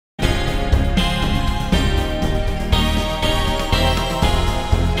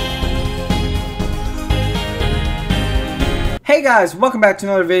Hey guys, welcome back to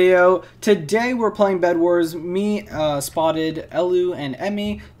another video. Today we're playing Bed Wars. Me, Spotted, Elu, and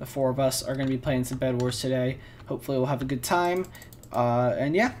Emmy. The four of us are going to be playing some Bed Wars today. Hopefully we'll have a good time.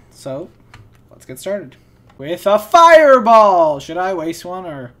 And yeah, so let's get started. With a fireball! Should I waste one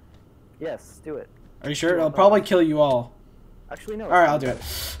or? Yes, do it. Are you sure? It'll probably kill you all. Actually, no. Alright, I'll do it.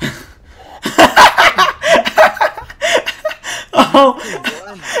 Oh!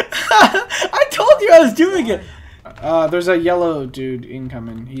 I told you I was doing it! There's a yellow dude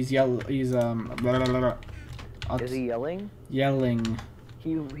incoming. He's yellow. He's blah, blah, blah. Is he yelling? Yelling.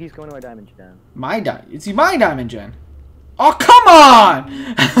 He's going to our diamond gen. My diamond. It's my diamond gen. Oh come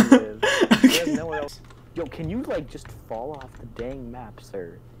on! Okay. Nowhere else. Yo, can you like just fall off the dang map,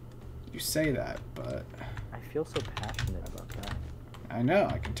 sir? You say that, but I feel so passionate about that. I know.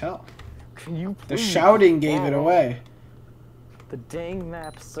 I can tell. Can you? The shouting gave it away. The dang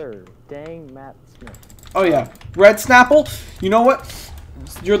map, sir. Dang map, Smith. Oh yeah, red Snapple. You know what?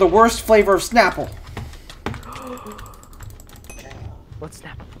 You're the worst flavor of Snapple. What's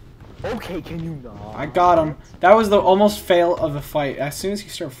Snapple? Okay, can you not? I got him. That was the almost fail of the fight. As soon as he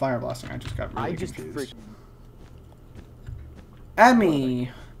started fire blasting, I just got really confused. Emmy,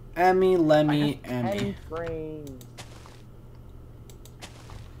 Lemmy, Emmy.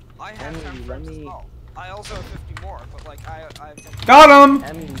 I have 10 frames as well. I also have 50 more, but like I have 10. Got him!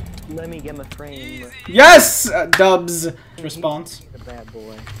 Emmy, let me get my frame. Easy. Yes! Dubs. Response. The bad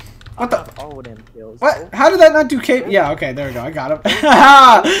boy. What the? All them kills. What? How did that not do cape? Yeah, okay, there we go. I got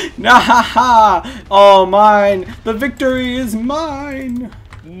him. Nah, oh, mine. The victory is mine.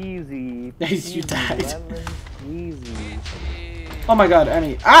 Easy. You died. Lemon, easy. Oh my god,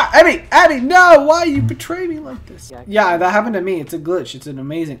 Emmy. Ah, Emmy, no! Why you betray me like this? Yeah, that happened to me. It's a glitch. It's an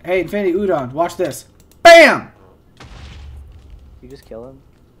amazing. Hey, Infinity Udon, watch this. BAM! You just kill him?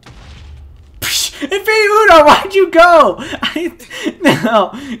 Infinity Udon, why'd you go?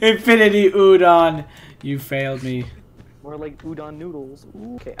 No, Infinity Udon, you failed me. More like udon noodles.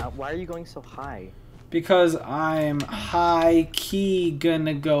 Ooh. Okay, why are you going so high? Because I'm high key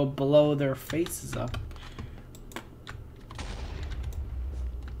gonna go blow their faces up.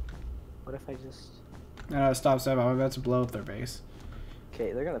 What if I just... No, stop, I'm about to blow up their base.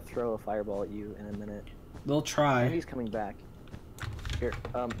 Okay, they're gonna throw a fireball at you in a minute. They'll try. And he's coming back. Here,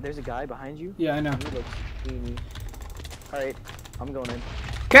 there's a guy behind you. Yeah, I know. He looks teeny. Alright, I'm going in.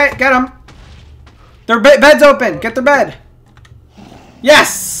 Okay, get them. Their bed's open. Get their bed.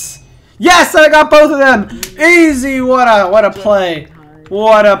 Yes! Yes, I got both of them. Easy. What a play.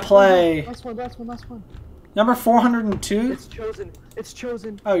 What a play. Last one. Number 402? It's chosen. It's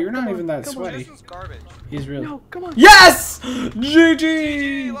chosen. Oh, you're not even that sweaty. This is garbage. He's really. No, come on. Yes!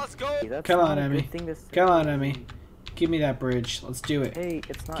 GG! Let's go. Come on, Emmy. Come on, Emmy. Give me that bridge. Let's do it. Hey,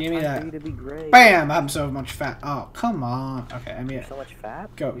 it's not Give me time that. for you to be great. Bam! I'm so much fat. Oh, come on. Okay, Emmy. So much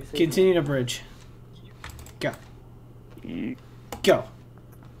fat? Go. Continue to bridge. Go. Go.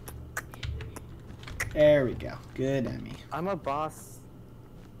 There we go. Good, Emmy. I'm a boss.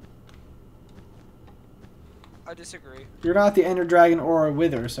 I disagree. You're not the Ender Dragon or a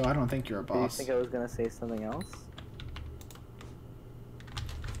Wither, so I don't think you're a Do you boss. think I was gonna say something else?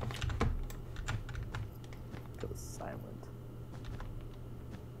 It was silent.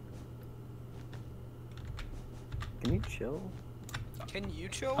 Can you chill? Can you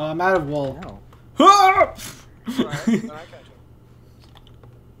chill? I'm out of wool. No. Alright, then I can chill.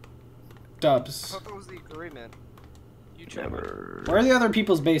 Dubs. I thought that was the agreement. You chill. Never. Where are the other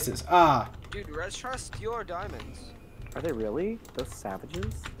people's bases? Ah. Dude, Red's trying to steal our diamonds. Are they really? Those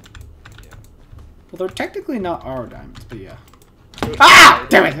savages? Yeah. Well, they're technically not our diamonds, but yeah. Ah!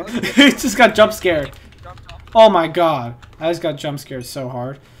 Damn it! He just got jump scared. Oh my god. I just got jump scared so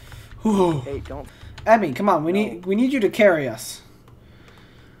hard. Whew. Hey, don't. Emmy, come on. We need you to carry us.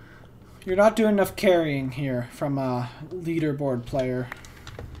 You're not doing enough carrying here from a leaderboard player.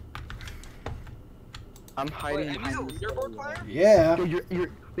 I'm hiding. Wait, Emmy's a leaderboard player? Yeah. Yo,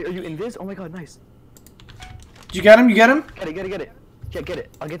 wait, are you invis? Oh my god, nice. Did you get him? You get him? Get it. Get it.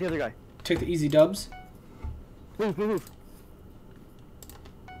 I'll get the other guy. Take the easy dubs. Move.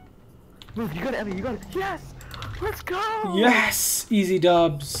 Move, you got it, Emmy, you got it. Yes! Let's go! Yes! Easy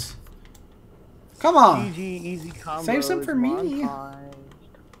dubs. Come on. Easy combo. Save some for me.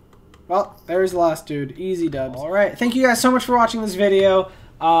 Well, there's the last dude. Easy dubs. Alright, thank you guys so much for watching this video.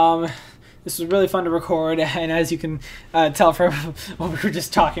 This was really fun to record, and as you can tell from what we were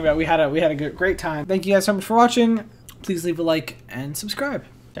just talking about, we had a great time. Thank you guys so much for watching. Please leave a like and subscribe.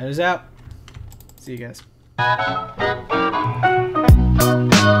 That is out. See you guys.